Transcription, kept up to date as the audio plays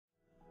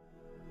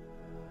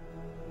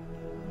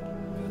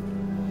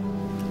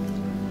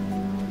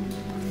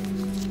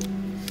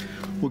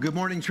Well, good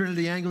morning,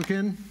 Trinity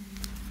Anglican.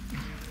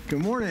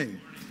 Good morning.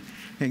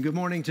 And good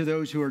morning to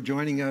those who are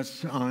joining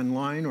us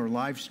online or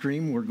live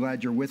stream. We're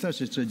glad you're with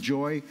us. It's a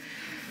joy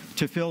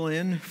to fill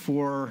in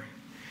for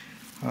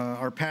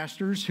our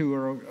pastors who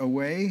are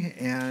away.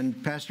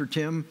 And Pastor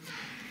Tim,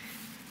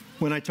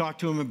 when I talked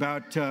to him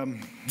about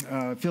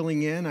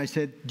filling in, I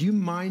said, do you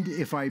mind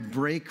if I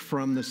break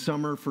from the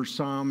Summer for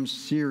Psalms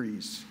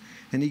series?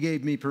 And he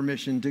gave me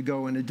permission to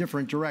go in a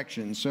different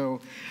direction. So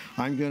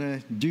I'm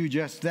going to do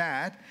just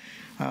that.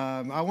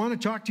 I want to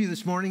talk to you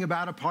this morning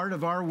about a part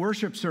of our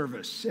worship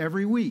service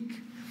every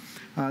week,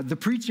 the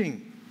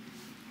preaching.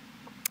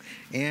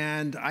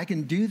 And I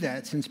can do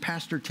that since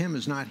Pastor Tim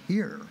is not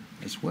here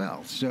as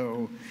well.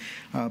 So,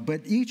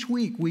 but each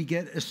week we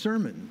get a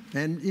sermon.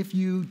 And if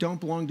you don't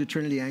belong to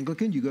Trinity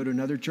Anglican, you go to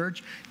another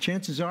church,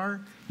 chances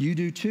are you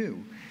do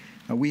too.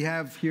 We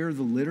have here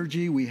the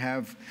liturgy. We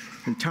have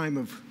a time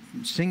of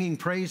singing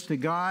praise to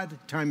God,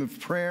 time of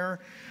prayer,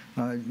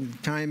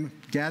 time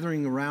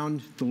gathering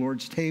around the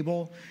Lord's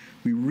table.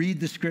 We read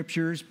the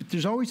scriptures, but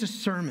there's always a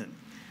sermon.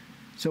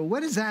 So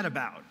what is that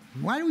about?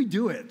 Why do we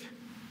do it?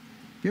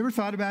 You ever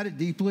thought about it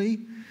deeply?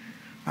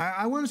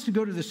 I want us to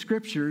go to the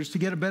scriptures to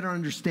get a better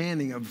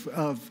understanding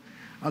of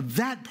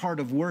that part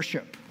of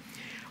worship.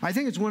 I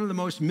think it's one of the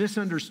most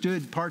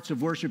misunderstood parts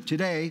of worship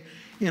today.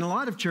 In a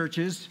lot of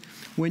churches,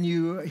 when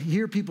you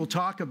hear people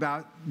talk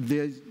about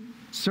the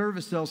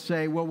service, they'll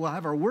say, well, we'll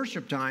have our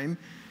worship time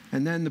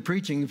and then the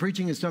preaching. The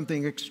preaching is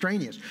something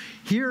extraneous.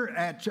 Here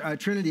at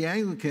Trinity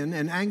Anglican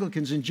and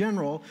Anglicans in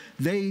general,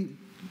 they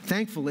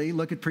thankfully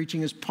look at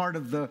preaching as part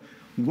of the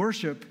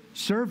worship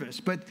service.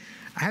 But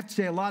I have to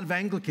say a lot of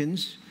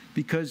Anglicans,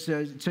 because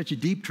it's such a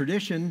deep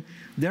tradition,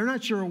 they're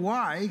not sure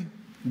why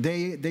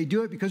they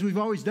do it, because we've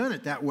always done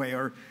it that way.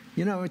 Or,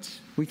 you know,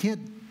 we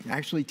can't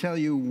actually tell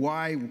you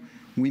why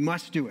we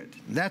must do it.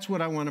 That's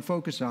what I want to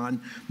focus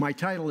on. My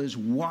title is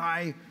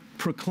Why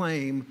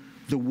Proclaim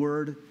the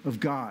Word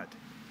of God.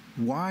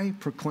 Why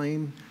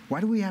proclaim? Why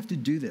do we have to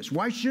do this?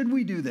 Why should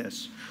we do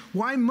this?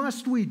 Why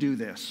must we do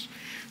this?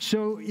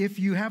 So if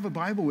you have a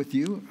Bible with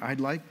you, I'd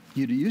like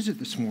you to use it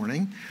this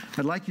morning.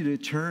 I'd like you to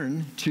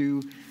turn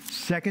to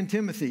 2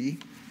 Timothy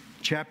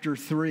chapter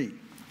 3.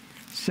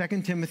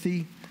 2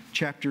 Timothy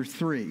chapter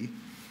 3.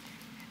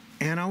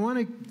 And I want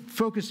to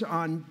focus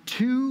on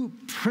two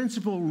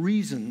principal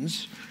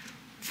reasons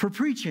for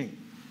preaching.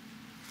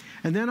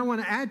 And then I want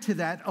to add to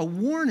that a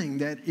warning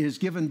that is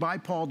given by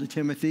Paul to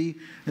Timothy,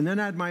 and then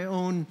add my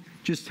own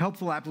just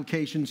helpful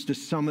applications to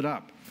sum it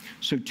up.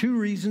 So two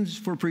reasons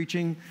for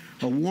preaching,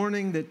 a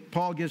warning that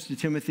Paul gives to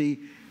Timothy,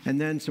 and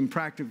then some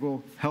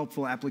practical,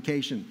 helpful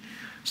application.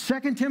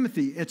 2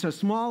 Timothy, it's a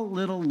small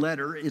little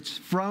letter. It's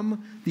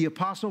from the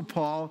Apostle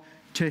Paul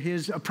to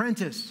his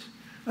apprentice,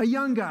 a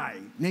young guy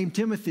named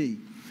Timothy.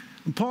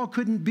 And Paul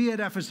couldn't be at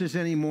Ephesus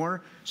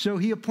anymore, so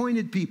he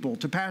appointed people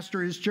to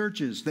pastor his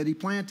churches that he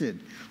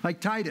planted,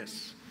 like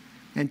Titus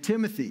and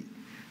Timothy.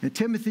 And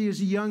Timothy is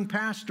a young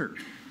pastor,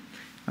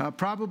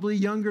 probably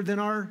younger than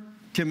our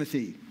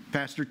Timothy,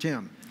 Pastor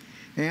Tim.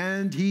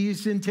 And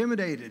he's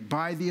intimidated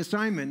by the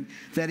assignment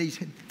that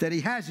he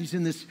has. He's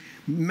in this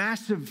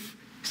massive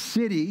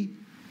city,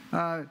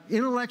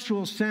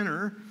 intellectual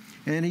center,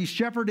 and he's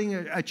shepherding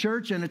a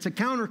church, and it's a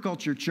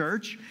counterculture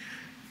church.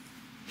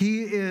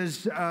 He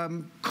is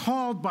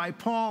called by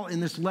Paul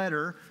in this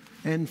letter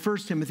in 1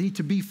 Timothy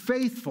to be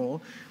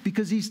faithful,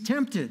 because he's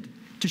tempted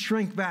to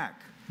shrink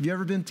back. Have you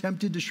ever been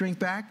tempted to shrink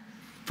back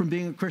from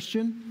being a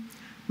Christian?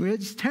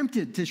 He's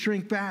tempted to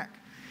shrink back.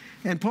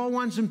 And Paul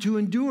wants him to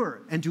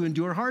endure, and to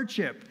endure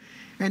hardship,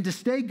 and to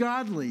stay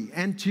godly,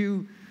 and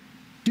to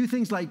do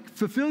things like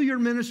fulfill your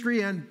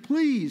ministry and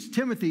please,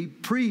 Timothy,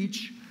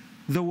 preach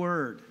the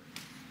word.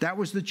 That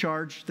was the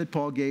charge that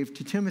Paul gave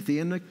to Timothy.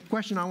 And the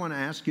question I want to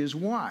ask is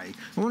why?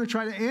 I want to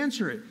try to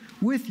answer it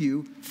with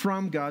you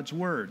from God's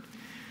word.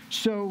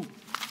 So,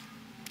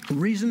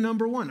 reason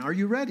number one, are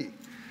you ready?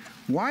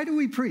 Why do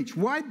we preach?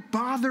 Why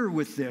bother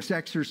with this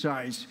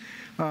exercise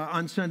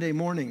on Sunday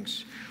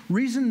mornings?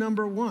 Reason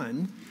number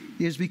one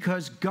is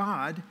because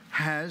God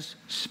has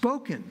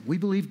spoken. We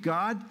believe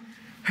God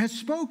has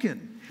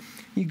spoken.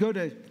 You go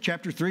to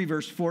chapter 3,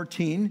 verse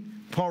 14.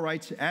 Paul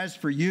writes, as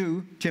for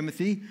you,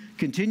 Timothy,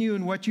 continue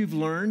in what you've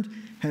learned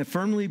and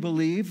firmly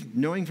believe,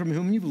 knowing from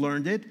whom you've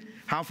learned it,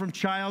 how from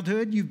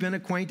childhood you've been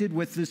acquainted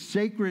with the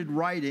sacred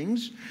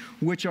writings,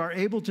 which are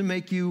able to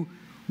make you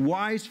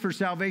wise for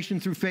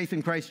salvation through faith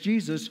in Christ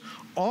Jesus.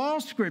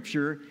 All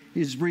Scripture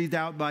is breathed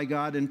out by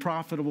God and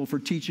profitable for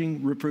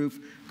teaching,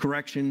 reproof,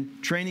 correction,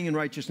 training in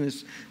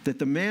righteousness, that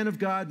the man of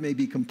God may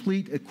be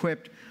complete,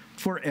 equipped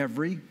for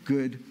every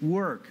good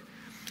work.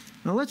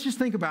 Now let's just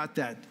think about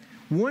that.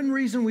 One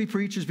reason we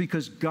preach is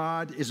because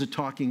God is a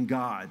talking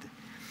God.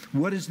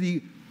 What is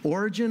the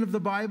origin of the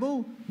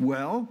Bible?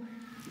 Well,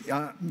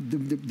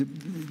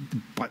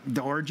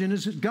 the origin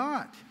is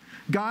God.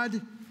 God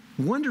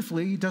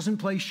wonderfully doesn't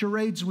play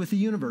charades with the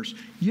universe.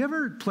 You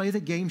ever play the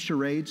game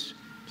charades?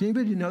 Does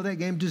anybody know that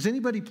game? Does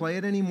anybody play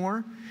it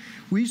anymore?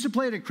 We used to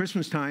play it at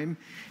Christmas time,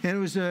 and it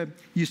was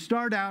you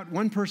start out,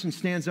 one person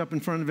stands up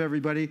in front of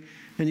everybody,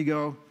 and you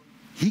go,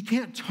 he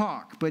can't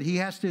talk, but he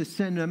has to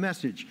send a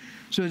message.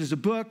 So is it a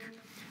book?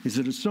 Is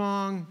it a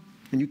song?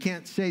 And you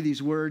can't say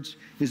these words.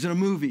 Is it a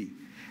movie?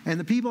 And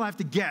the people have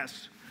to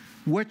guess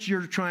what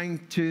you're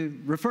trying to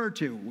refer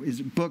to. Is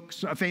it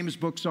books, a famous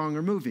book, song,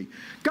 or movie?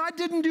 God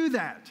didn't do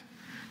that.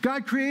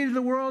 God created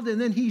the world,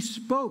 and then he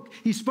spoke.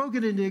 He spoke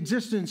it into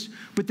existence,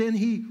 but then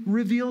he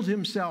revealed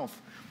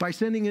himself by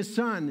sending his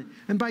son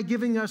and by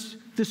giving us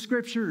the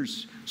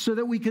scriptures so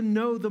that we can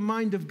know the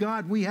mind of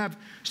God. We have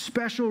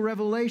special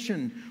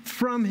revelation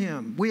from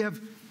him. We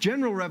have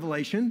general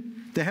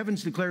revelation. The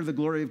heavens declare the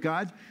glory of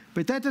God,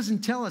 but that doesn't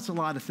tell us a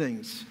lot of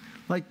things.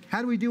 Like,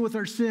 how do we deal with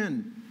our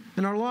sin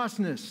and our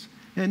lostness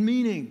and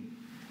meaning?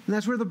 And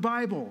that's where the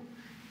Bible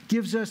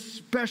gives us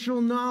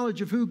special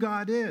knowledge of who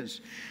God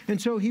is.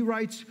 And so he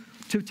writes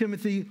to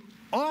Timothy,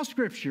 all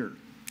scripture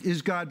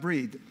is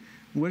God-breathed.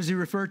 What does he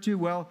refer to?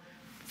 Well,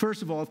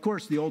 first of all, of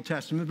course, the Old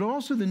Testament, but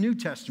also the New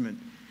Testament.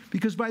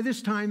 Because by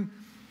this time,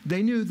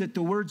 they knew that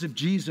the words of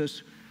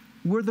Jesus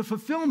were the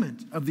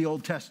fulfillment of the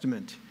Old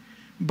Testament.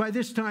 By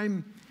this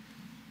time,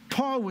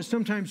 Paul was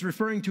sometimes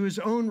referring to his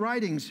own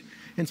writings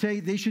and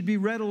saying they should be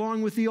read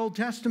along with the Old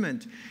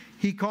Testament.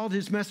 He called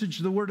his message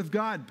the Word of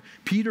God.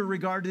 Peter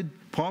regarded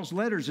Paul's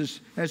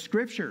letters as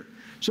Scripture.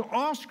 So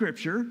all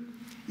Scripture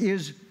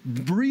is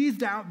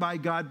breathed out by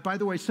God. By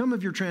the way, some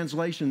of your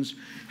translations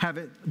have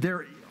it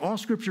there. All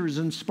Scripture is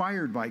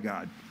inspired by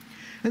God.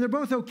 And they're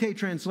both okay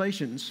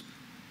translations.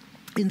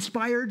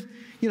 Inspired,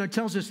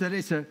 tells us that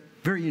it's a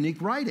very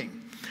unique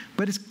writing.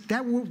 But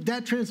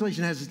that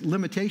translation has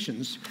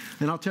limitations,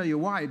 and I'll tell you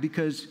why.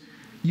 Because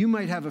you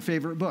might have a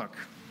favorite book.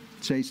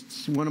 Say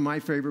one of my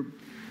favorite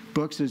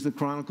books is The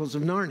Chronicles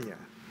of Narnia.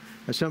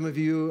 Some of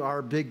you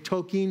are big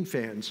Tolkien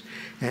fans,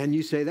 and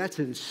you say, that's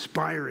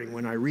inspiring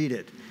when I read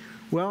it.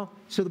 Well,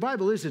 so the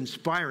Bible is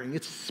inspiring.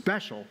 It's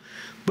special.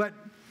 But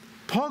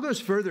Paul goes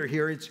further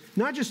here. It's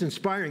not just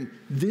inspiring.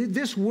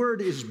 This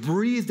word is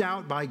breathed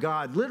out by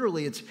God.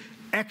 Literally, it's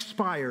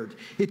expired.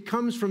 It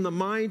comes from the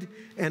mind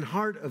and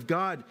heart of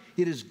God.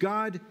 It is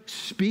God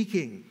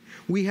speaking.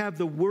 We have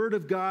the Word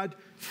of God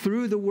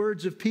through the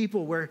words of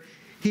people, where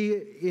he,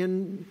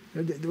 in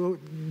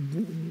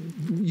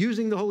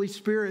using the Holy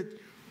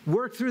Spirit,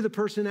 worked through the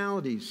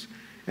personalities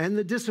and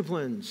the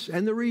disciplines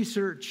and the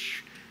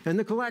research and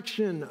the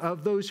collection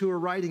of those who are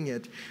writing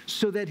it,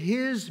 so that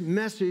his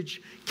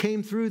message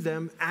came through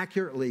them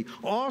accurately.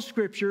 All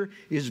Scripture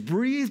is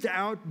breathed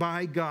out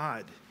by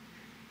God.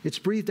 It's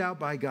breathed out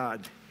by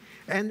God.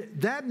 And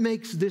that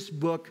makes this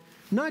book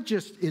not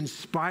just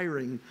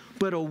inspiring,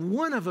 but a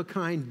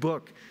one-of-a-kind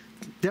book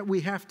that we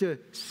have to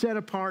set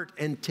apart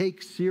and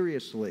take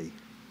seriously.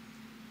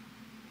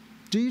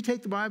 Do you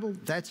take the Bible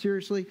that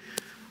seriously?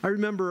 I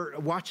remember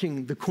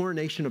watching the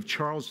coronation of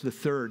Charles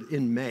III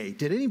in May.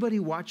 Did anybody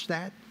watch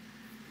that?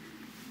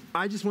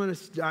 I'm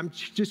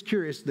just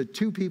curious, the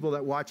two people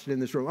that watched it in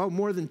this room. Oh,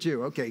 more than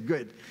two. Okay,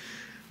 good.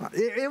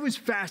 It was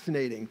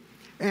fascinating.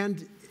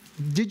 And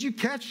did you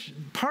catch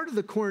part of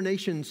the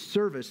coronation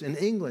service in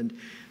England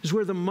is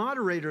where the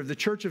moderator of the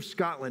Church of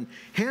Scotland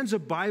hands a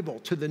Bible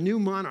to the new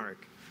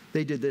monarch.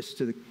 They did this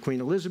to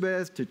Queen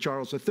Elizabeth, to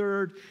Charles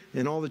III,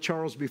 and all the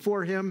Charles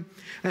before him.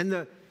 And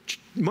the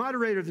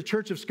moderator of the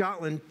Church of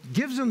Scotland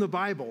gives them the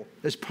Bible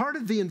as part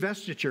of the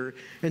investiture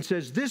and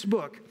says, this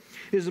book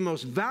is the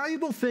most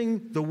valuable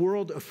thing the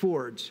world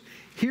affords.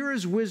 Here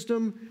is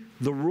wisdom,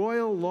 the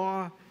royal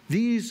law.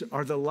 These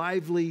are the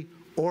lively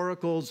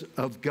oracles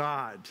of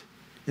God,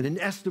 an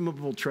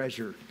inestimable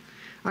treasure.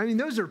 I mean,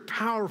 those are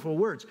powerful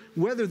words.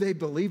 Whether they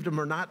believed them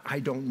or not, I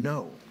don't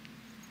know.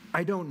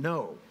 I don't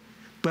know.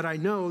 But I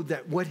know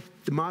that what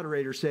the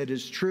moderator said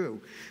is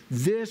true.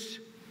 This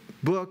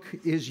book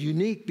is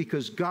unique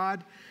because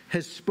God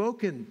has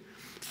spoken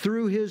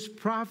through his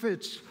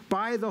prophets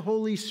by the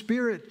Holy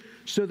Spirit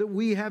so that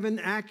we have an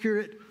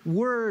accurate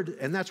word.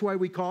 And that's why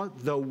we call it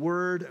the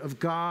Word of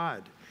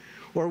God.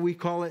 Or we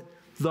call it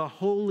the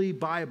Holy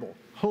Bible.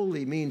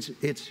 Holy means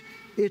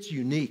it's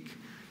unique.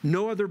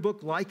 No other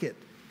book like it.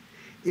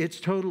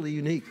 It's totally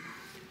unique.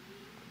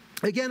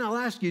 Again, I'll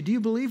ask you, do you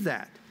believe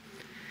that?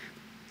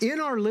 In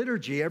our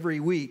liturgy every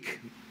week,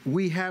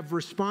 we have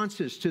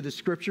responses to the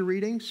scripture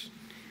readings.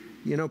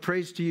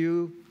 Praise to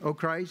you, O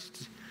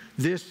Christ.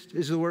 This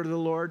is the word of the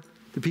Lord.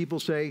 The people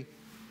say,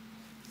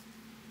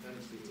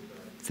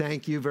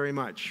 thank you very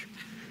much.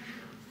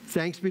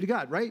 Thanks be to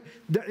God, right?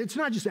 It's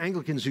not just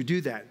Anglicans who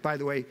do that. By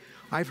the way,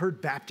 I've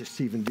heard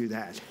Baptists even do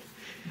that.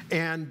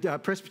 And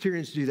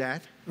Presbyterians do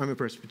that. I'm a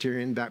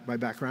Presbyterian by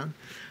background.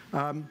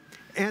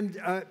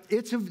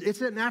 It's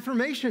an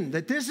affirmation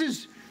that this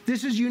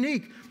is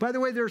unique. By the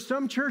way, there are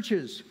some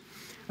churches.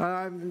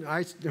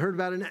 I heard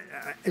about an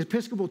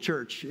Episcopal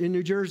church in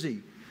New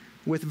Jersey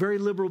with a very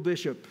liberal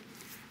bishop.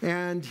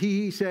 And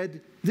he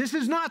said, this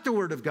is not the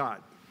Word of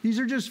God. These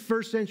are just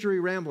first century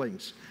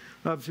ramblings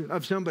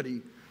of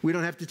somebody. We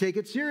don't have to take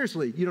it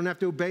seriously. You don't have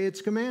to obey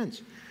its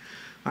commands.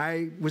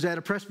 I was at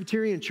a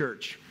Presbyterian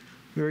church,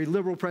 very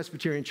liberal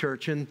Presbyterian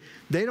church, and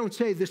they don't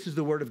say this is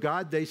the Word of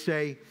God. They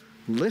say,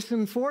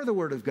 listen for the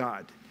Word of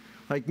God.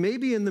 Like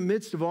maybe in the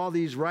midst of all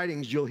these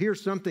writings, you'll hear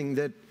something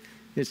that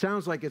It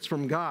sounds like it's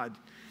from God.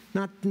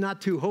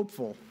 Not too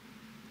hopeful.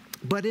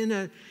 But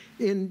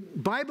in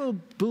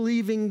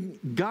Bible-believing,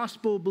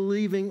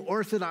 gospel-believing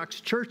Orthodox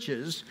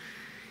churches,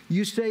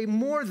 you say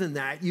more than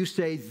that. You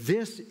say,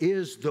 this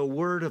is the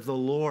word of the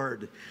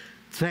Lord.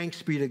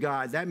 Thanks be to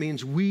God. That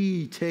means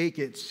we take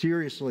it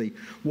seriously.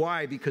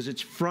 Why? Because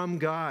it's from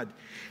God.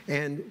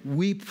 And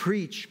we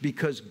preach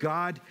because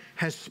God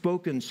has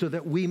spoken so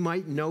that we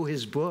might know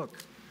his book.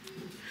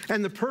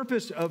 And the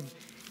purpose of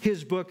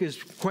his book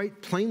is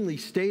quite plainly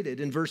stated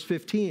in verse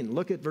 15.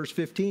 Look at verse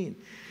 15.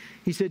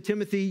 He said,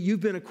 Timothy, you've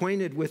been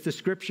acquainted with the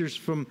scriptures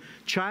from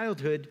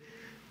childhood.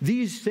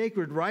 These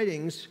sacred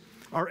writings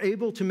are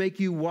able to make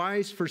you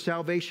wise for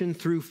salvation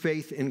through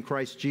faith in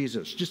Christ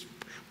Jesus. Just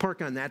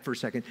park on that for a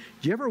second.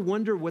 Do you ever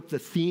wonder what the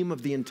theme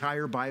of the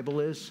entire Bible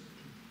is?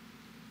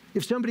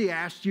 If somebody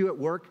asked you at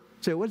work,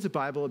 say, what's the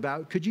Bible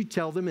about? Could you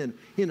tell them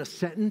in a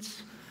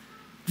sentence?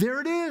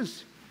 There it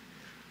is.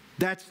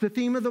 That's the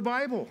theme of the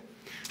Bible.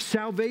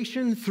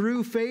 Salvation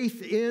through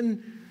faith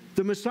in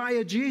the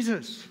Messiah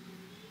Jesus.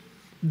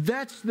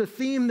 That's the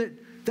theme,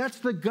 that's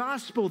the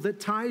gospel that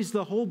ties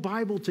the whole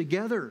Bible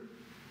together.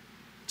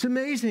 It's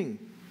amazing.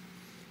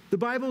 The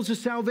Bible is a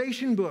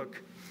salvation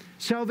book.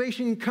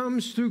 Salvation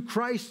comes through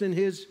Christ and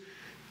his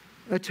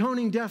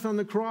atoning death on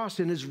the cross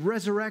and his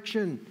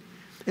resurrection.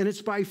 And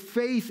it's by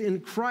faith in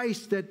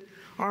Christ that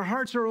our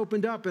hearts are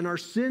opened up and our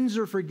sins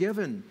are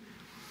forgiven.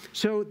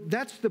 So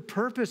that's the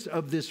purpose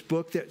of this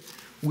book that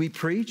we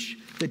preach,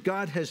 that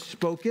God has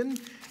spoken.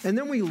 And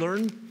then we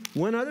learn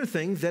one other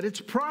thing, that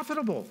it's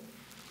profitable.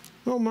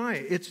 Oh my,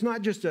 it's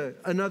not just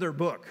another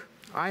book.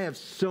 I have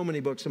so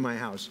many books in my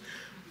house.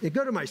 You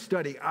go to my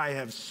study, I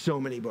have so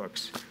many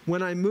books.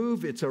 When I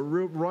move, it's a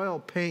royal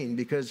pain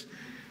because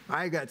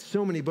I got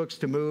so many books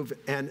to move.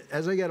 And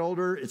as I get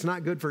older, it's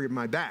not good for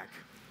my back.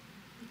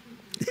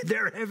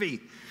 They're heavy.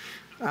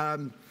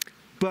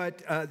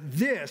 But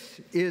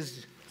this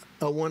is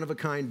a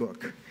one-of-a-kind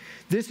book.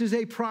 This is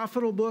a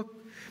profitable book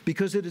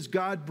because it is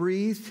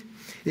God-breathed.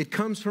 It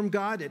comes from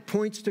God. It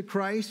points to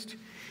Christ.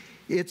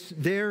 It's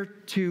there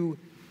to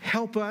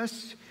help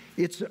us.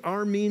 It's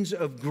our means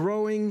of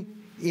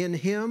growing in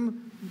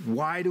him.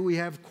 Why do we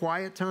have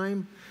quiet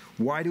time?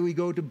 Why do we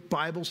go to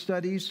Bible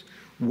studies?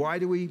 Why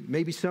do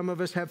maybe some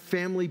of us have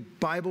family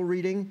Bible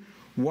reading?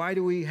 Why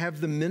do we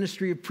have the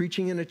ministry of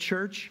preaching in a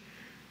church?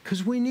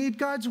 Because we need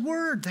God's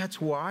word, that's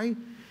why.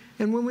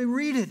 And when we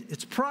read it,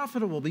 it's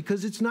profitable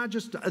because it's not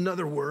just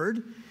another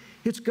word,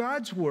 it's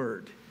God's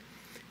word.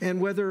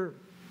 And whether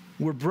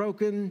we're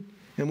broken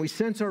and we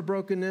sense our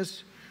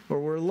brokenness or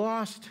we're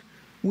lost,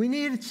 we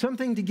need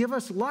something to give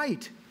us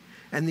light.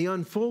 And the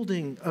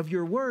unfolding of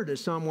your word,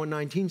 as Psalm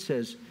 119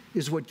 says,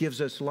 is what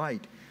gives us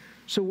light.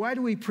 So why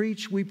do we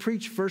preach? We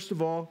preach, first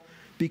of all,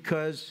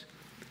 because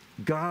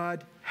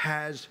God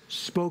has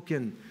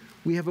spoken.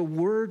 We have a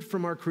word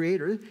from our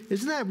Creator.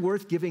 Isn't that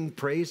worth giving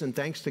praise and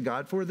thanks to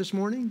God for this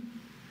morning?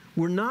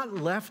 We're not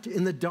left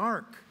in the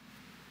dark.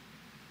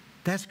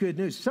 That's good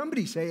news.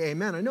 Somebody say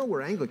amen. I know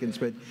we're Anglicans,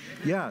 but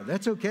yeah,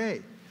 that's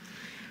okay.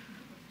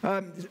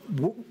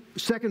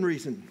 Second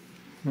reason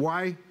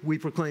why we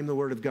proclaim the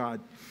Word of God.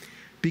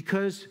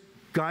 Because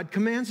God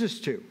commands us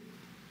to.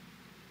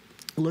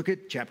 Look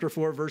at chapter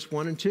 4, verse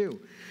 1 and 2.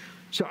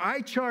 So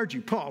I charge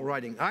you, Paul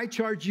writing, I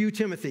charge you,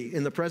 Timothy,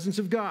 in the presence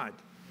of God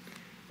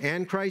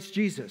and Christ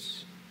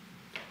Jesus.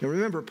 Now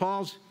remember,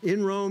 Paul's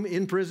in Rome,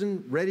 in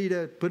prison, ready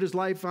to put his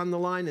life on the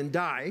line and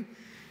die.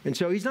 And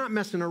so he's not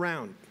messing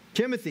around.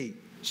 Timothy,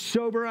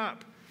 sober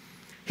up.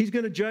 He's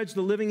going to judge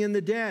the living and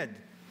the dead.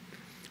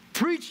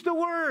 Preach the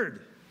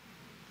word.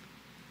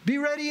 Be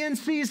ready in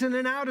season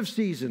and out of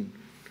season.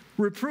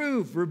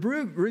 Reprove,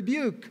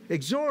 rebuke,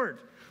 exhort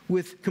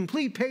with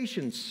complete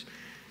patience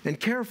and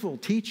careful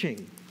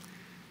teaching.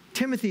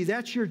 Timothy,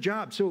 that's your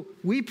job. So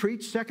we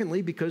preach,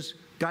 secondly, because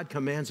God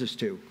commands us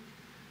to.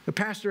 The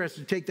pastor has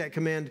to take that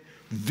command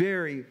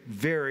very,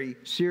 very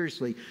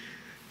seriously.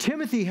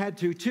 Timothy had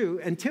to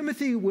too, and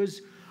Timothy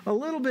was a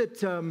little bit,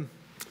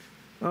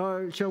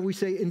 shall we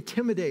say,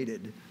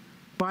 intimidated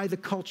by the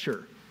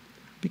culture.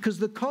 Because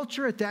the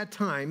culture at that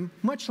time,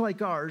 much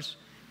like ours,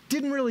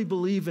 didn't really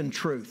believe in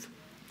truth.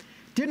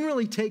 Didn't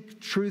really take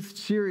truth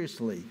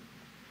seriously.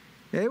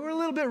 They were a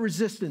little bit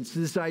resistant to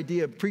this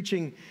idea of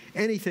preaching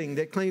anything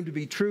that claimed to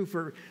be true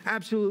for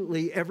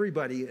absolutely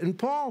everybody. And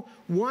Paul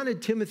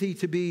wanted Timothy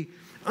to be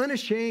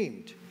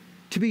unashamed,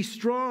 to be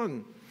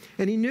strong.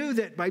 And he knew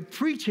that by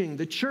preaching,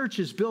 the church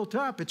is built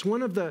up. It's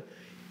one of the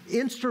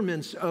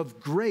instruments of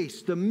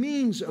grace, the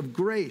means of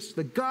grace,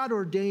 the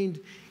God-ordained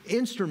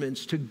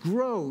instruments to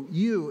grow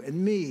you and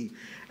me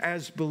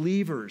as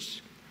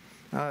believers.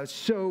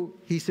 So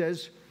he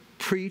says,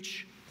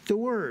 preach the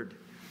word.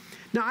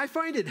 Now, I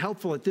find it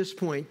helpful at this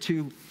point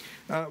to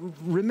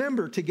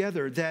remember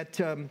together that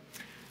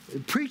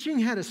preaching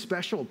had a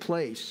special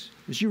place.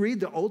 As you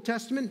read the Old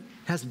Testament,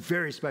 it has a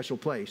very special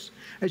place.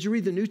 As you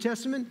read the New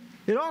Testament,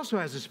 it also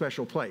has a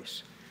special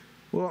place.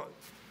 Well,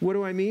 what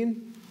do I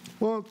mean?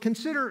 Well,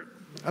 consider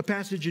a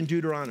passage in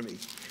Deuteronomy.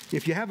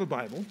 If you have a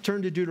Bible,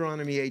 turn to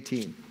Deuteronomy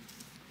 18.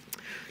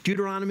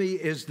 Deuteronomy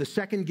is the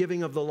second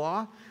giving of the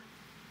law.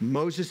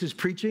 Moses is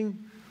preaching,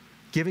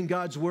 giving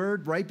God's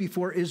word right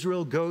before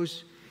Israel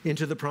goes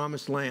into the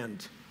promised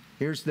land.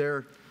 Here's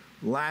their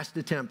last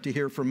attempt to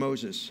hear from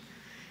Moses.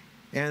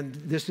 And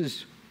this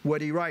is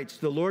what he writes.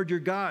 The Lord your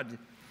God,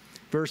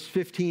 verse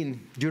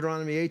 15,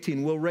 Deuteronomy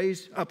 18, will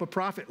raise up a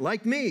prophet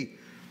like me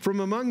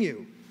from among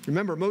you.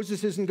 Remember,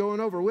 Moses isn't going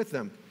over with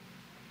them.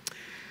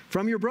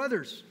 From your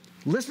brothers,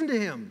 listen to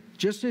him,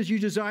 just as you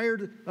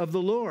desired of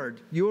the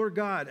Lord your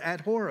God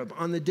at Horeb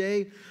on the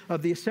day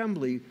of the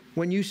assembly,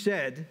 when you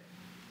said,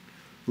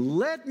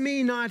 let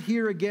me not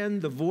hear again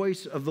the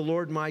voice of the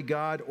Lord my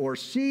God, or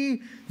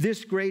see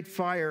this great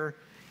fire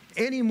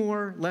any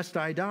more, lest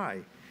I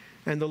die.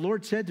 And the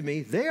Lord said to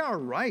me, they are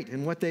right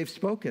in what they've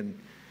spoken.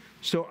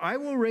 So I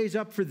will raise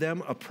up for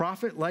them a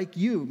prophet like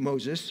you,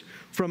 Moses,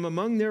 from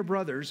among their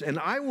brothers, and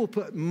I will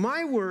put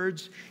my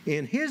words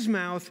in his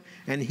mouth,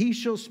 and he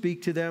shall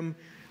speak to them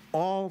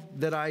all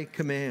that I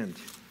command.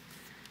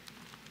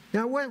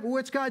 Now,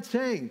 what's God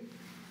saying?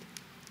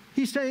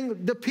 He's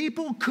saying the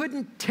people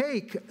couldn't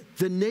take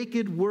the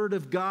naked word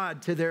of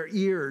God to their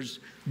ears.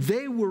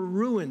 They were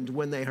ruined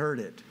when they heard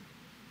it.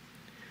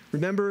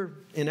 Remember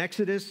in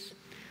Exodus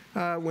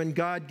when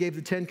God gave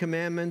the 10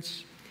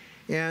 Commandments,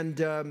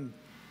 and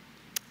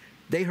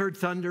they heard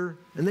thunder,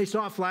 and they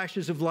saw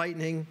flashes of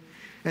lightning,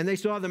 and they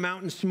saw the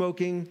mountains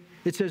smoking.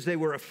 It says they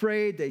were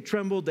afraid, they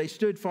trembled, they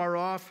stood far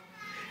off,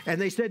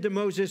 and they said to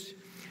Moses,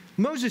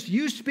 Moses,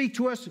 you speak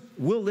to us,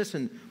 we'll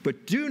listen,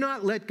 but do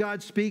not let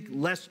God speak,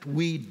 lest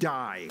we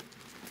die.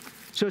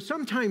 So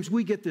sometimes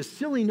we get this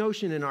silly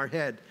notion in our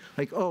head,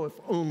 like, oh, if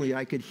only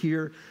I could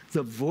hear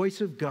the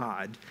voice of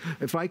God,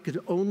 if I could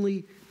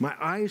only, my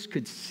eyes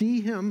could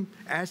see him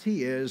as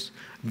he is,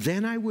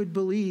 then I would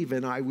believe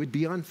and I would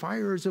be on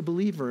fire as a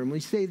believer. And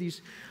we say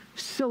these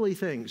silly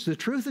things. The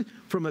truth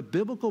from a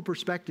biblical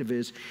perspective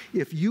is,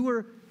 if you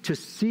were to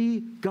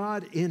see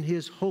God in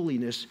his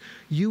holiness,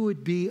 you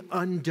would be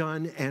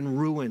undone and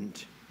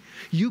ruined.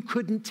 You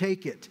couldn't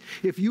take it.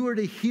 If you were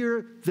to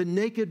hear the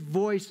naked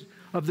voice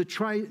of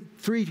the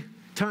three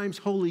times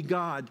holy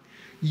God,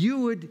 you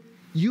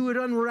would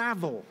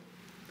unravel.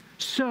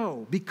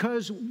 So,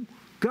 because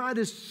God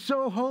is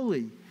so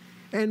holy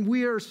and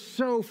we are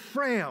so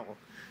frail,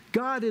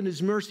 God in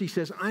his mercy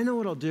says, I know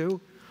what I'll do.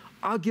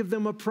 I'll give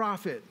them a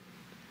prophet.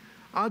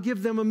 I'll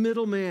give them a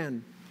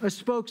middleman, a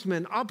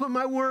spokesman. I'll put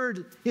my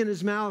word in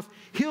his mouth.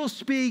 He'll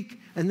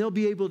speak and they'll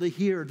be able to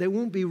hear. They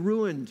won't be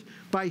ruined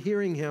by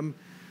hearing him.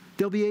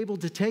 They'll be able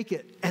to take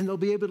it and they'll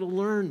be able to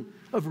learn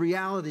of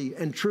reality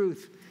and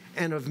truth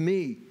and of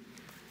me.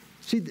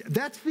 See,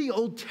 that's the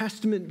Old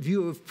Testament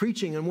view of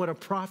preaching and what a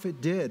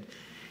prophet did.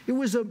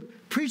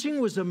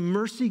 Preaching was a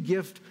mercy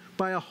gift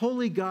by a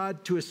holy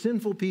God to a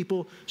sinful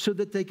people so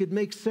that they could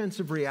make sense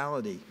of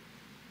reality.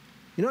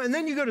 You know, and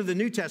then you go to the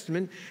New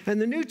Testament,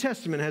 and the New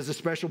Testament has a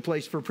special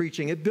place for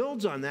preaching. It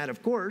builds on that,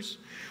 of course.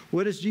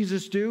 What does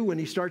Jesus do when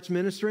he starts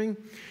ministering?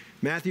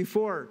 Matthew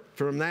 4,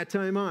 from that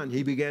time on,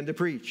 he began to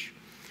preach.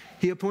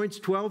 He appoints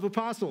 12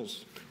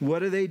 apostles. What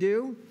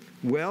do?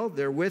 Well,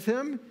 they're with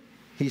him.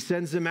 He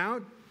sends them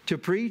out to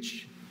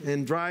preach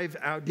and drive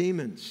out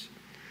demons.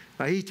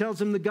 He tells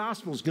them the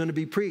gospel is going to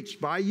be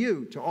preached by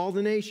you to all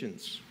the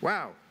nations.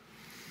 Wow.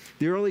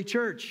 The early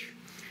church,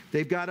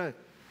 they've got a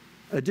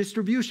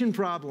distribution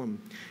problem.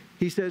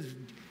 He says,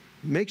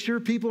 make sure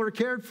people are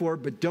cared for,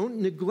 but don't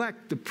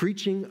neglect the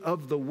preaching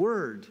of the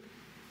word.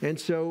 And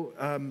so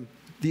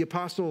the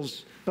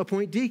apostles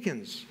appoint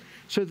deacons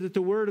so that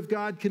the word of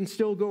God can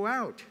still go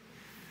out.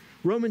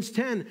 Romans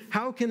 10,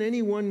 how can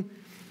anyone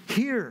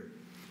hear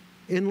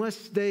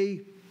unless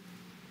they,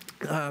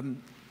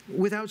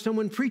 without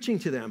someone preaching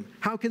to them?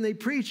 How can they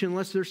preach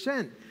unless they're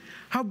sent?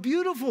 How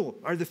beautiful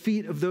are the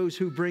feet of those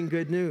who bring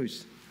good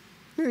news.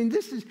 I mean,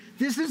 this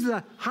is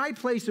the high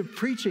place of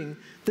preaching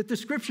that the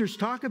scriptures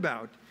talk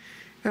about.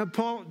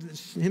 Paul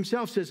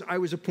himself says, I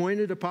was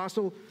appointed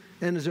apostle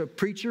and as a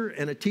preacher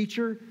and a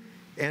teacher.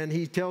 And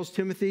he tells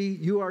Timothy,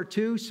 you are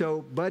too.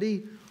 So,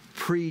 buddy,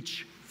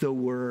 preach the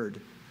word.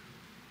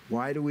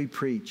 Why do we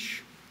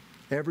preach?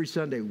 Every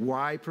Sunday,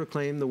 why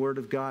proclaim the word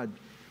of God?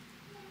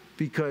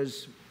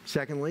 Because,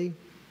 secondly,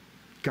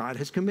 God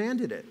has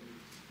commanded it.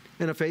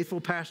 And a faithful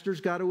pastor's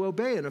got to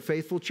obey, and a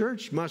faithful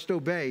church must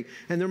obey.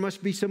 And there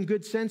must be some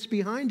good sense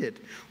behind it.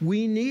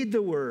 We need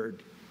the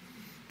word.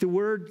 The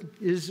word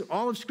is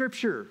all of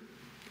Scripture,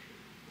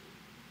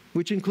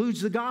 which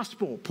includes the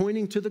gospel,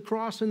 pointing to the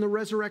cross and the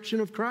resurrection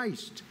of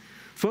Christ,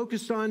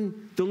 focused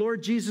on the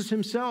Lord Jesus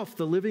himself,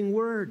 the living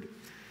word.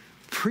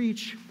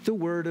 Preach the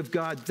word of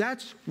God.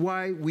 That's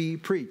why we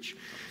preach.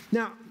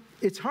 Now,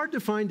 it's hard to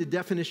find a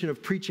definition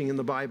of preaching in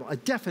the Bible. A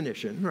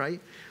definition,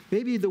 right?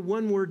 Maybe the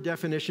one-word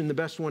definition, the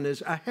best one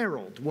is a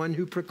herald, one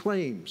who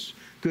proclaims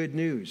good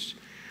news.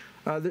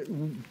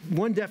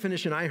 One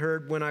definition I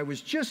heard when I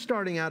was just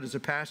starting out as a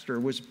pastor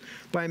was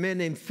by a man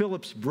named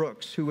Phillips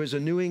Brooks, who was a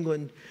New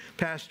England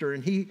pastor.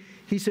 And he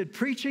said,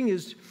 preaching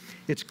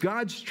it's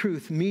God's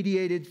truth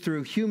mediated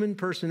through human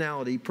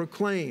personality,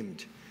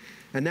 proclaimed,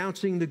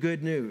 announcing the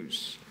good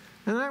news.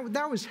 And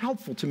that was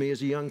helpful to me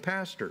as a young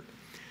pastor.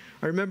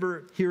 I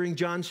remember hearing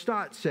John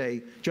Stott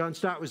say, John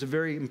Stott was a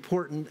very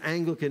important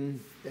Anglican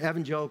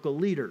evangelical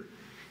leader.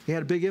 He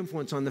had a big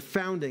influence on the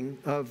founding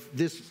of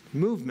this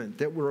movement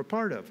that we're a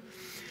part of.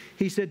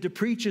 He said, to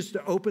preach is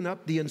to open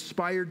up the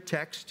inspired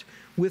text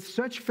with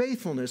such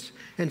faithfulness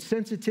and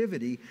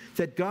sensitivity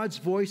that God's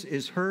voice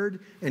is heard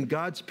and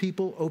God's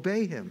people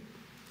obey him.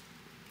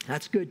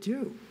 That's good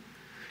too.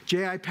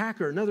 J.I.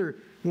 Packer, another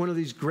one of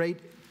these great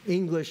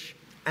English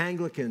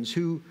Anglicans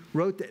who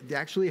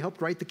actually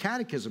helped write the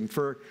catechism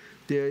for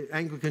the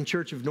Anglican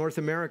Church of North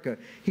America.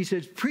 He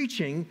says,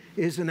 preaching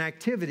is an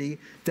activity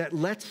that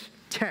lets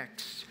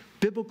texts,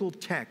 biblical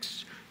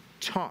texts,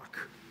 talk.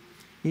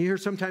 You hear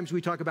sometimes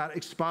we talk about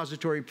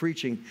expository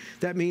preaching.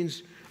 That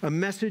means a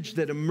message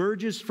that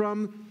emerges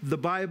from the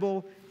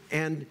Bible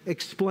and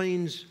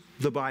explains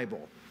the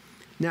Bible.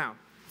 Now,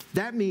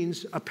 that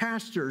means a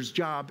pastor's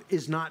job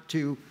is not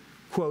to,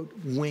 quote,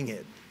 wing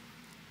it,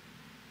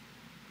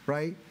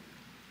 right?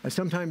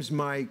 Sometimes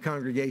my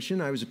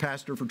congregation, I was a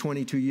pastor for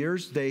 22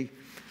 years, they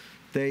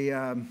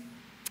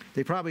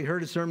probably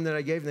heard a sermon that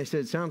I gave and they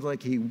said, it sounds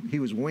like he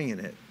was winging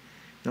it.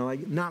 Now,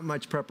 like, not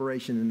much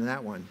preparation in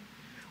that one.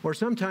 Or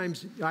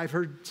sometimes I've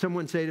heard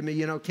someone say to me,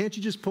 you know, can't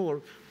you just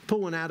pull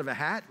one out of a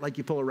hat, like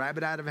you pull a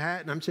rabbit out of a hat?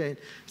 And I'm saying,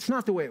 it's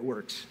not the way it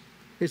works.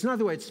 It's not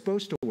the way it's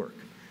supposed to work.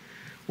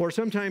 Or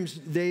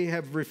sometimes they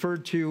have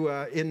referred to,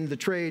 in the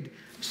trade,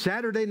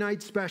 Saturday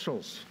night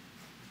specials.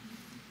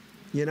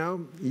 You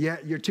know,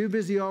 you're too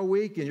busy all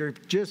week and you're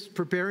just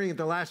preparing at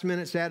the last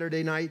minute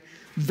Saturday night.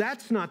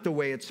 That's not the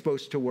way it's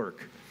supposed to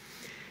work.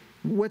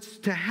 What's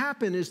to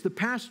happen is the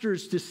pastor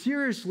is to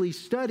seriously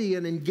study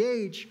and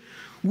engage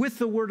with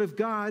the Word of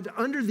God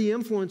under the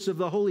influence of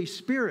the Holy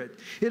Spirit.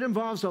 It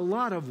involves a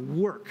lot of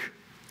work.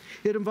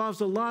 It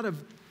involves a lot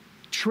of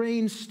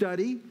trained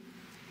study.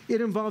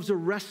 It involves a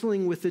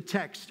wrestling with the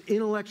text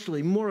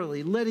intellectually,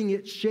 morally, letting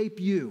it shape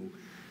you,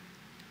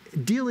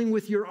 dealing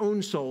with your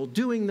own soul,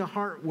 doing the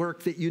heart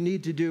work that you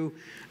need to do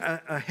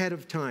ahead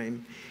of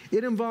time.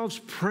 It involves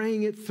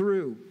praying it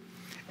through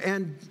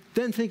and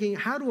then thinking,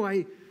 how do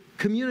I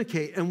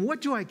communicate, and what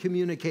do I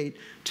communicate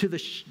to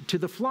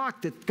the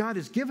flock that God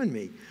has given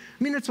me?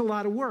 I mean, it's a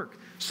lot of work.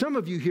 Some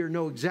of you here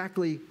know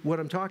exactly what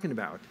I'm talking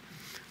about.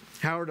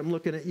 Howard, I'm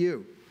looking at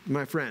you,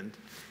 my friend,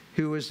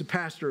 who is the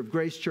pastor of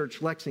Grace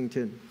Church,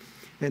 Lexington.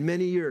 And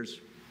many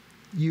years,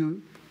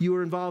 you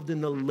were involved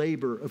in the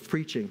labor of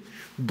preaching.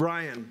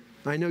 Brian,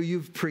 I know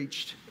you've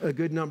preached a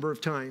good number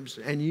of times,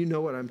 and you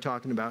know what I'm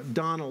talking about.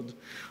 Donald,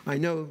 I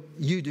know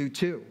you do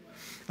too.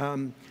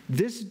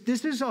 This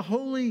is a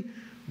holy,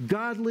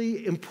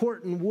 godly,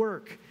 important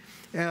work.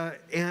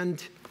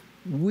 And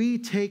we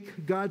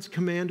take God's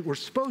command. We're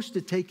supposed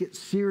to take it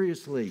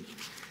seriously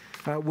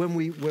when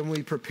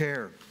we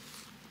prepare.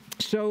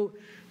 So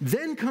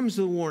then comes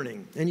the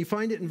warning, and you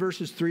find it in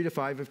verses 3 to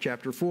 5 of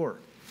chapter 4.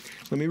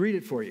 Let me read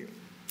it for you.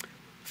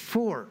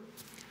 4,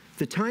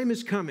 the time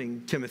is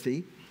coming,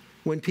 Timothy,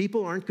 when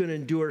people aren't going to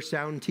endure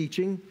sound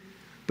teaching,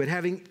 but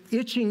having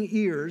itching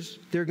ears,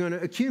 they're going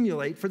to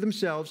accumulate for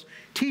themselves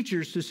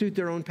teachers to suit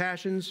their own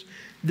passions.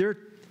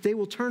 They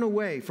will turn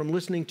away from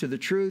listening to the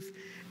truth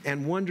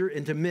and wander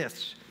into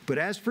myths. But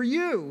as for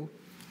you,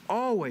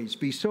 always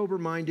be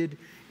sober-minded,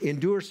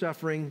 endure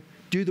suffering,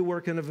 do the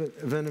work of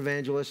an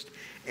evangelist,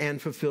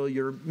 and fulfill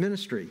your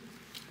ministry.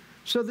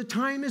 So the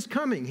time is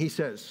coming, he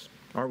says.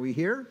 Are we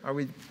here? Are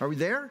we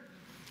there?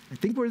 I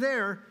think we're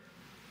there.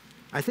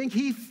 I think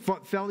he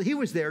felt he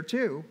was there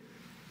too.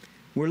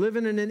 We're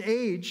living in an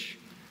age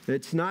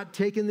that's not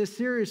taking this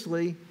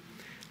seriously.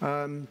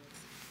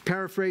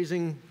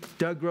 Paraphrasing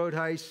Doug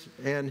Roadheis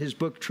and his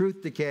book,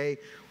 Truth Decay,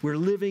 we're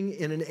living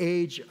in an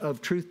age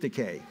of truth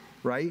decay,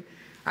 right?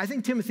 I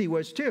think Timothy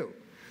was too.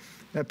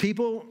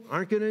 People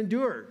aren't going to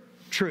endure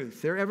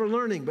truth. They're ever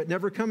learning, but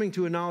never coming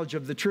to a knowledge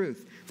of the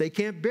truth. They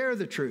can't bear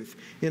the truth.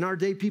 In our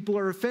day, people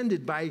are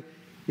offended by,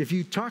 if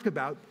you talk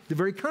about the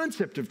very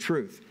concept of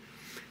truth.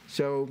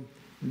 So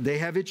they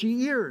have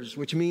itchy ears,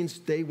 which means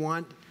they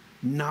want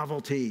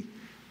novelty.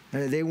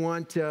 They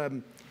want,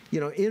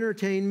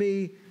 entertain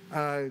me,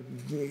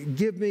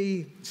 give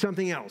me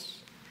something else.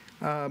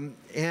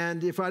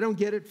 And if I don't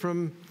get it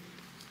from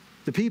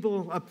the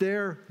people up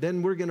there,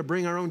 then we're going to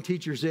bring our own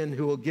teachers in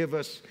who will give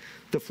us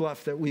the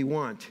fluff that we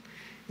want.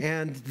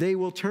 And they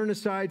will turn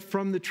aside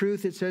from the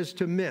truth, it says,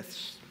 to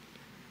myths.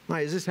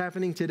 Why, is this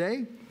happening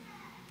today?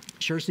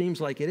 Sure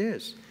seems like it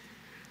is.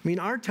 I mean,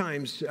 our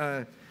times,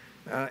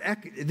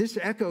 this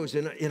echoes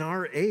in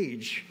our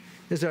age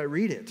as I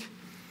read it.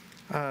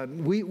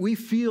 We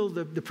feel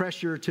the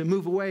pressure to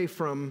move away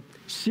from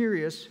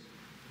serious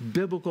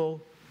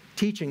biblical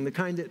teaching, the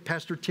kind that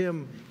Pastor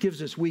Tim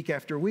gives us week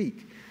after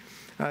week.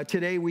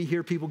 Today we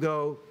hear people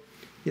go,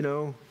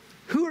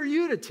 who are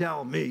you to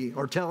tell me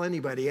or tell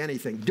anybody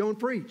anything? Don't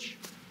preach,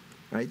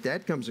 right?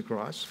 That comes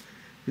across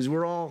because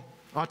we're all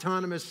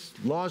autonomous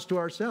laws to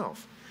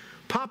ourselves.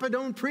 Papa,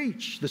 don't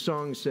preach, the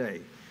songs say.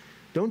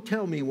 Don't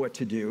tell me what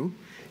to do,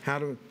 how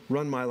to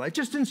run my life.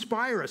 Just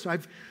inspire us.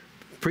 I've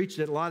preached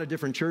at a lot of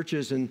different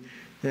churches, and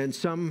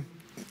some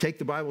take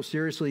the Bible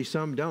seriously,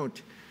 some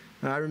don't.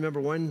 I remember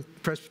one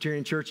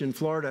Presbyterian church in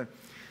Florida,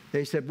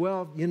 they said,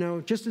 well,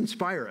 just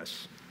inspire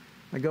us.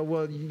 I go,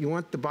 well, you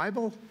want the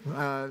Bible?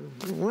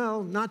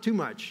 Well, not too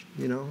much,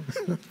 I'm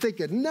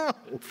thinking, no,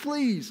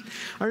 please.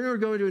 I remember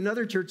going to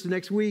another church the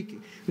next week.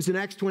 It was an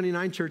Acts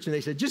 29 church, and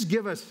they said, just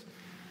give us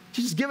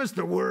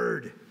the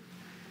Word.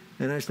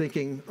 And I was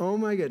thinking, oh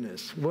my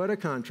goodness, what a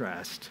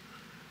contrast.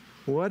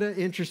 What an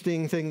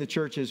interesting thing the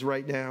church is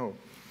right now.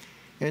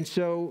 And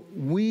so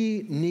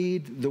we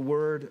need the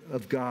Word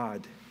of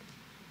God.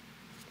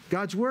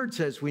 God's Word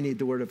says we need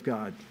the Word of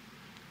God.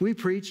 We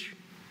preach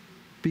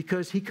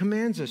because He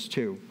commands us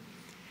to.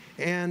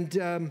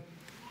 And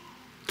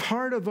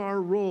part of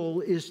our role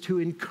is to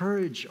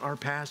encourage our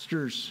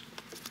pastors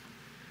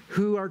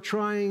who are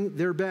trying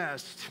their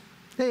best.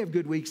 They have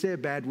good weeks, they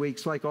have bad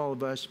weeks like all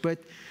of us, but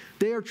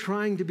they are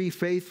trying to be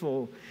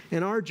faithful.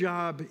 And our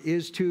job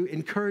is to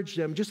encourage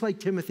them, just like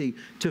Timothy,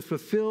 to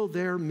fulfill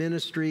their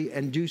ministry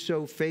and do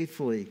so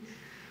faithfully.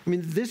 I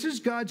mean, this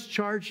is God's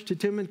charge to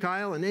Tim and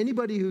Kyle and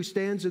anybody who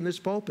stands in this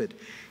pulpit.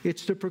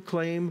 It's to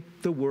proclaim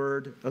the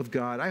Word of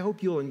God. I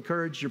hope you'll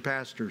encourage your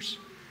pastors.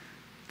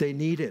 They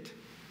need it.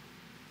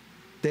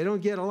 They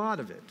don't get a lot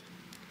of it.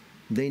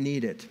 They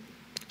need it.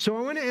 So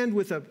I want to end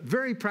with a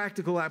very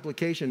practical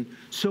application.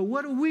 So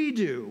what do we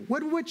do?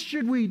 What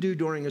should we do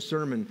during a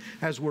sermon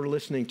as we're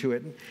listening to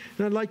it? And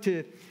I'd like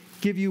to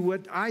give you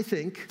what I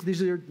think.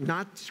 These are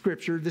not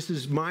Scripture. This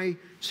is my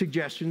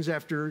suggestions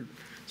after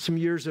some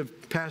years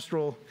of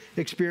pastoral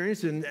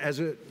experience and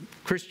as a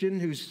Christian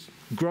who's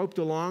groped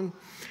along.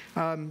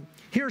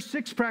 Here are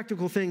 6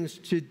 practical things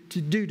to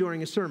do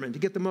during a sermon to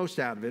get the most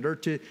out of it, or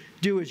to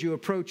do as you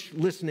approach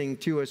listening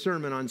to a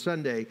sermon on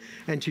Sunday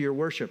and to your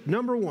worship.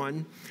 Number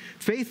 1,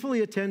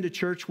 faithfully attend a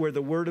church where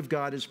the Word of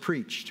God is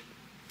preached.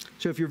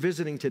 So if you're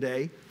visiting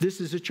today,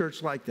 this is a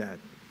church like that.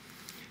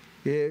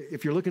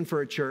 If you're looking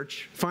for a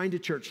church, find a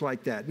church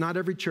like that. Not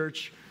every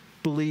church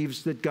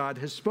believes that God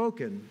has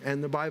spoken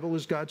and the Bible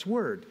is God's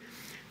Word.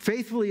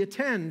 Faithfully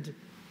attend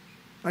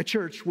a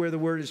church where the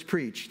Word is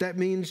preached. That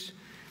means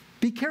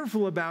be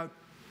careful about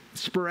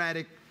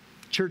sporadic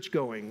church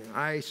going.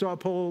 I saw a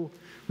poll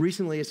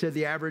recently. It said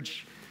the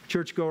average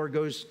churchgoer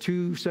goes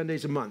 2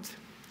 Sundays a month.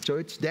 So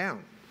it's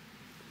down.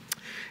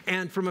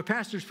 And from a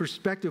pastor's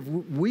perspective,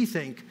 we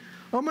think,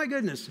 oh my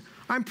goodness,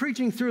 I'm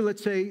preaching through,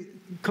 let's say,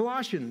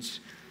 Colossians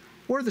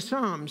or the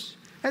Psalms,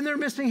 and they're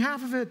missing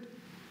half of it.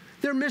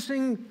 They're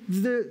missing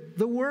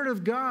the Word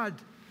of God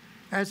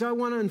as I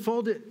want to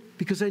unfold it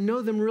because I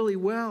know them really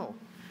well.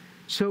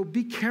 So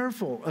be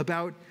careful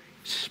about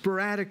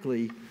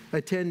sporadically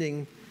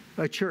attending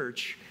a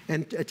church,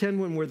 and attend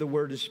one where the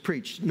Word is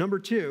preached. Number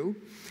 2,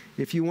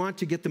 if you want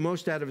to get the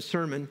most out of a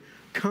sermon,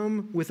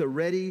 come with a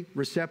ready,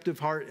 receptive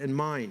heart and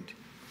mind.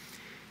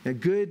 A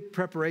good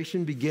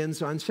preparation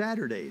begins on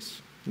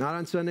Saturdays, not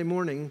on Sunday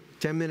morning,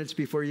 10 minutes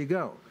before you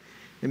go.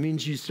 It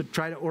means you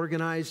try to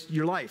organize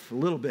your life a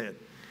little bit.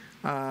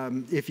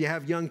 If you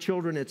have young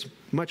children, it's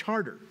much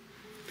harder.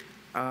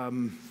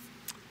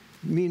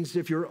 Means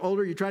if you're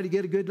older, you try to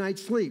get a good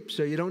night's sleep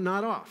so you don't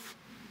nod off.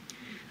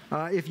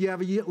 If you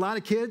have a lot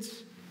of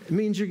kids, it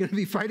means you're going to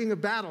be fighting a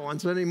battle on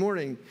Sunday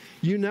morning.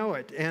 You know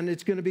it, and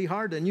it's going to be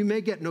hard, and you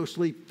may get no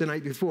sleep the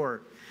night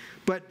before.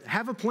 But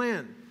have a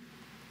plan.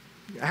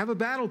 Have a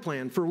battle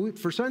plan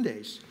for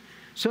Sundays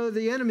so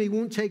the enemy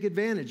won't take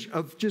advantage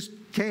of just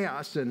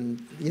chaos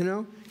and,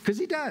 because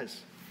he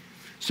does.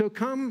 So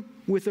come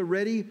with a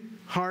ready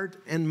heart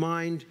and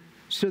mind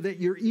so that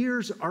your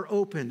ears are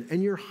open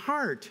and your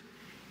heart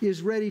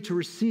is ready to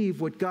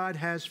receive what God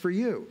has for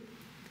you.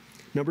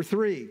 Number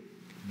 3,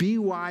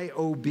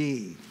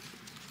 BYOB.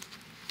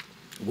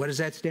 What does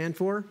that stand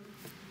for?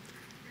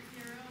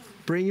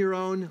 Bring your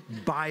own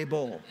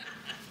Bible.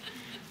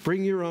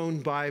 Bring your own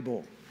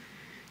Bible.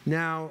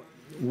 Now,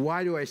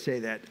 why do I say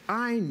that?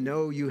 I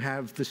know you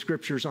have the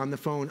Scriptures on the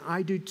phone.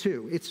 I do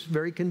too. It's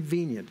very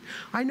convenient.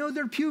 I know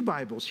there are pew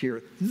Bibles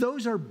here.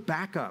 Those are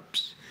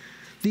backups.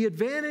 The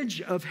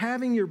advantage of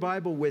having your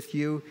Bible with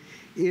you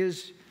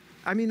is,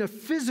 a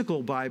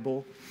physical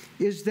Bible,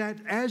 is that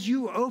as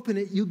you open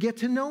it, you get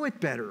to know it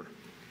better.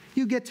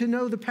 You get to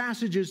know the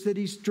passages that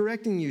he's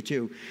directing you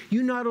to.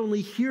 You not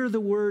only hear the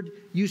Word,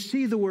 you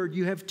see the Word.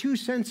 You have 2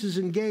 senses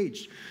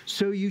engaged.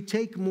 So you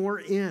take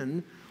more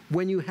in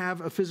when you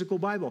have a physical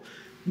Bible.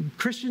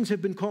 Christians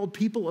have been called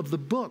people of the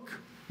book.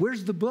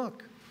 Where's the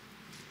book?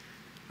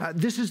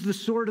 This is the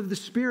sword of the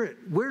Spirit.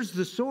 Where's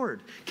the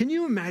sword? Can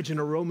you imagine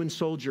a Roman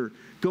soldier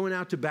going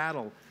out to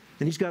battle,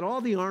 and he's got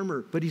all the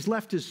armor, but he's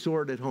left his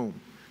sword at home?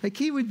 Like,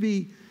 he would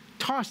be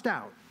tossed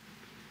out.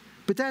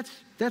 But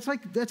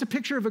that's a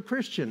picture of a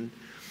Christian.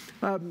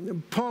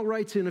 Paul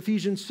writes in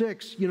Ephesians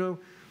 6,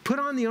 put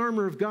on the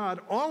armor of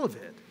God, all of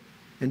it.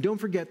 And don't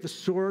forget the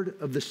sword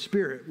of the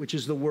Spirit, which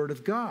is the Word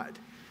of God.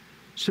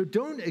 So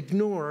don't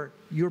ignore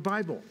your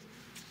Bible.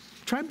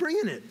 Try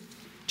bringing it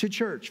to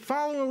church.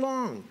 Follow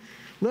along.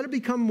 Let it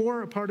become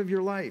more a part of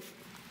your life.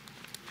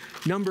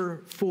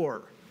 Number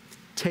 4,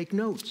 take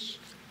notes.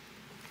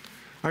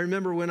 I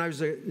remember when I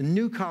was a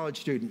new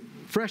college student,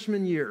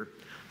 freshman year,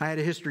 I had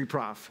a history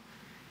prof.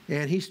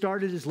 And he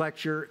started his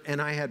lecture,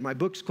 and I had my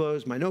books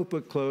closed, my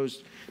notebook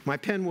closed, my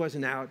pen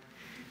wasn't out.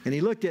 And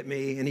he looked at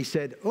me and he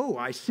said, "Oh,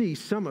 I see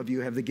some of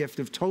you have the gift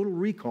of total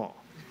recall."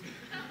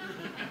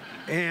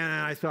 And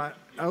I thought,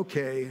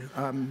 okay,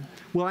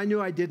 well, I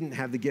knew I didn't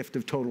have the gift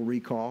of total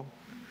recall.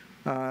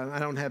 I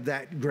don't have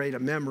that great a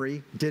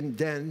memory, didn't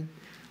then.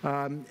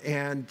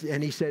 And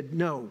he said,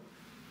 "No,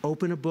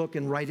 open a book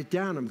and write it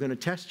down. I'm going to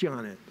test you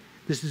on it.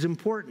 This is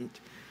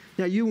important."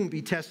 Now, you won't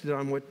be tested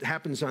on what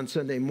happens on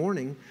Sunday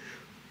morning,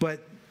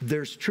 but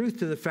there's truth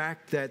to the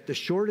fact that the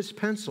shortest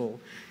pencil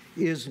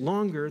is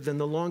longer than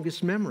the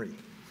longest memory.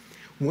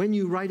 When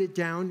you write it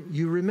down,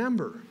 you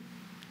remember.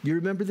 You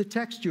remember the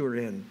text you were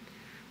in,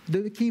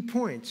 the key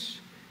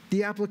points,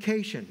 the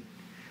application,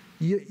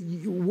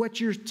 what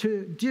you're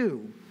to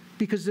do,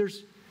 because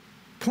there's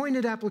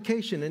pointed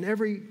application in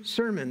every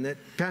sermon that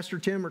Pastor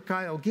Tim or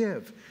Kyle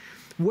give.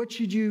 What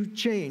should you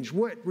change?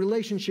 What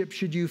relationship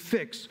should you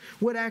fix?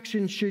 What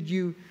action should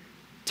you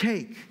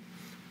take?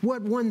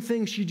 What one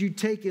thing should you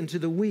take into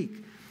the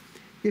week?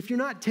 If you're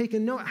not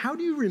taking note, how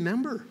do you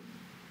remember?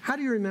 How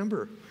do you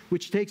remember?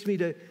 Which takes me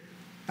to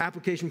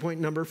application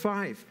point number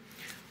 5.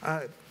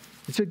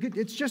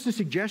 It's just a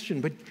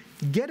suggestion, but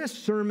get a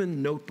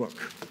sermon notebook.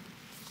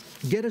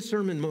 Get a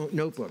sermon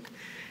notebook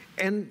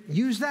and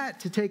use that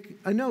to take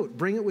a note.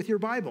 Bring it with your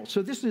Bible.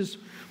 So this is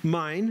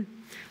mine.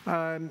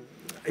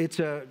 It's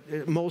a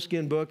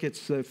moleskin book.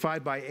 It's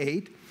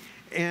 5x8.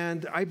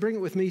 And I bring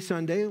it with me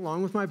Sunday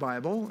along with my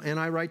Bible, and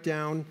I write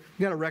down,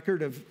 I've got a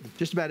record of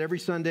just about every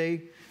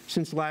Sunday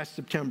since last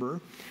September,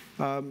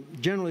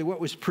 generally what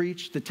was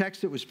preached, the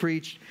text that was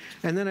preached,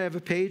 and then I have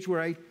a page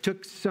where I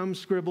took some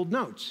scribbled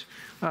notes.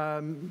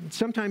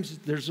 Sometimes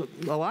there's a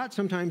lot,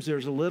 sometimes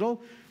there's a little,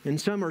 and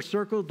some are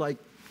circled like,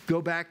 go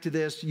back to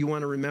this, you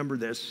want to remember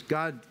this.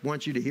 God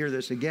wants you to hear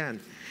this again.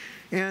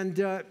 And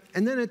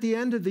then at the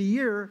end of the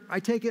year,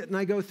 I take it and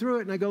I go through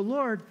it and I go,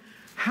 "Lord,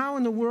 how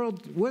in the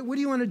world, what do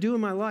you want to do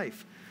in my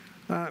life?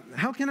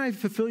 How can I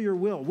fulfill your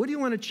will? What do you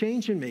want to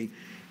change in me?"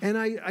 And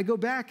I go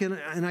back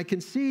and I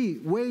can see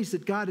ways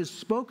that God has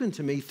spoken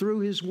to me through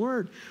his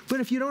word. But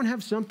if you don't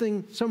have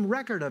some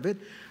record of it,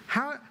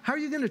 how are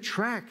you going to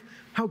track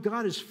how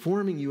God is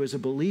forming you as a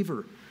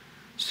believer?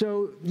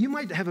 So you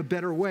might have a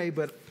better way,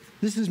 but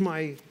this is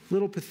my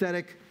little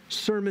pathetic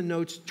sermon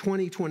notes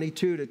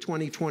 2022 to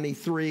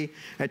 2023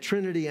 at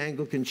Trinity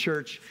Anglican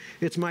Church.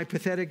 It's my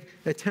pathetic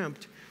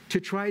attempt to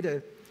try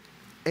to,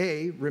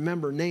 A,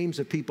 remember names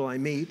of people I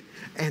meet,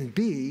 and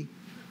B,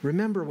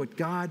 remember what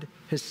God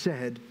has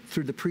said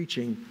through the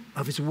preaching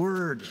of his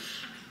word.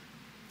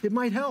 It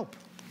might help.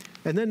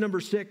 And then number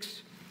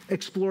 6,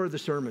 explore the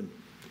sermon.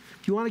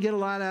 If you want to get a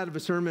lot out of a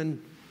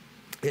sermon,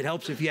 it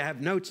helps if you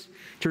have notes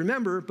to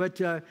remember,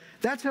 but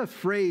that's a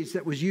phrase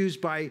that was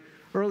used by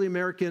early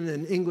American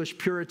and English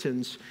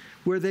Puritans,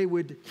 where they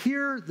would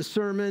hear the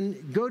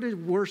sermon, go to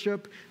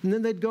worship, and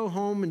then they'd go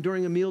home, and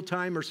during a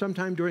mealtime or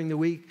sometime during the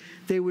week,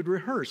 they would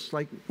rehearse,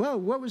 like, well,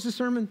 what was the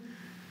sermon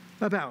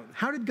about?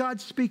 How did God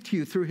speak to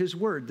you through his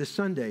word this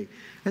Sunday?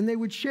 And they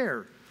would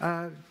share,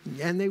 and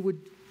they would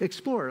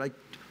explore, like,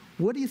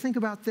 what do you think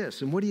about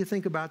this? And what do you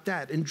think about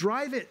that? And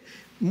drive it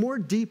more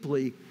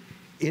deeply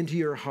into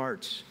your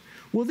hearts.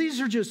 Well, these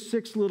are just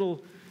 6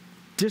 little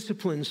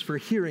disciplines for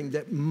hearing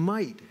that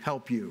might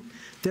help you,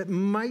 that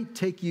might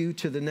take you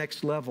to the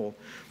next level.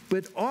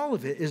 But all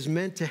of it is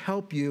meant to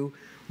help you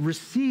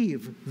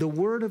receive the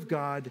word of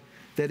God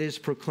that is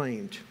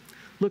proclaimed.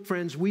 Look,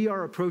 friends, we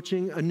are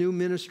approaching a new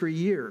ministry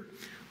year,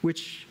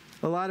 which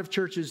a lot of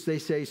churches, they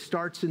say,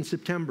 starts in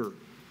September.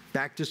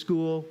 Back to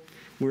school,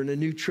 we're in a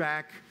new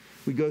track.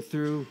 We go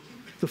through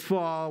the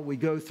fall, we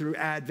go through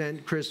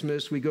Advent,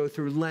 Christmas, we go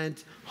through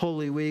Lent,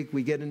 Holy Week,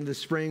 we get into the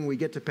spring, we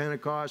get to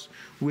Pentecost,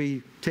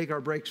 we take our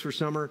breaks for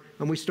summer,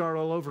 and we start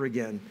all over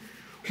again.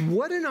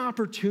 What an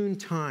opportune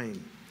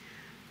time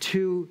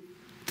to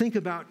think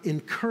about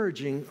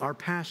encouraging our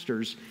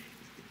pastors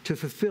to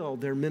fulfill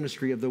their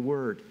ministry of the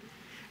word.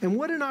 And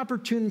what an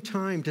opportune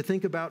time to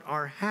think about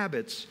our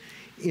habits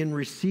in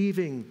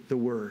receiving the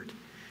word.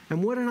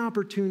 And what an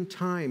opportune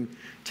time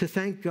to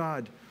thank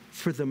God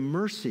for the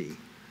mercy,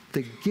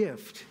 the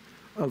gift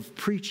of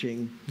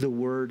preaching the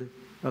word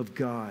of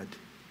God.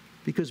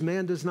 Because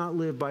man does not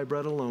live by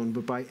bread alone,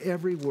 but by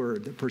every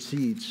word that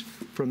proceeds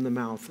from the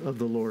mouth of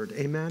the Lord.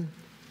 Amen?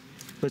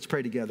 Let's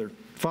pray together.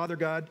 Father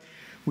God,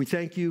 we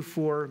thank you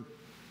for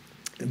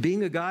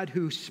being a God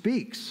who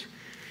speaks.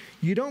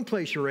 You don't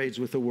play charades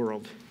with the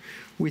world.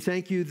 We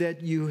thank you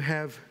that you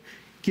have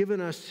given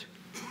us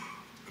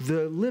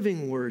the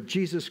living word,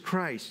 Jesus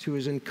Christ, who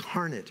is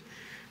incarnate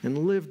and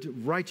lived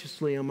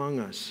righteously among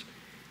us,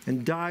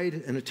 and died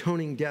an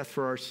atoning death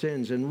for our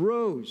sins, and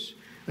rose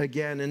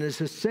again, and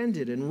is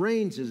ascended and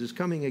reigns as is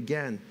coming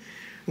again.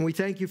 And we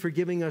thank you for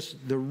giving us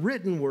the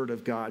written word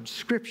of God,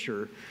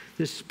 Scripture,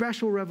 this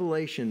special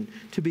revelation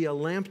to be a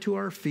lamp to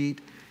our feet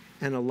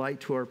and a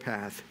light to our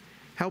path.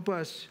 Help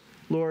us,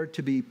 Lord,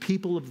 to be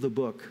people of the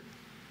book,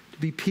 to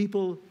be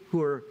people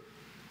who are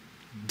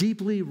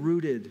deeply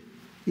rooted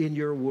in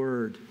your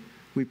word,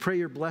 We pray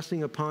your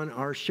blessing upon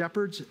our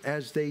shepherds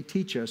as they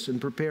teach us and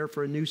prepare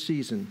for a new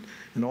season.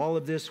 And all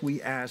of this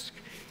we ask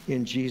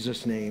in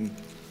Jesus' name.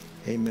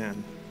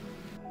 Amen.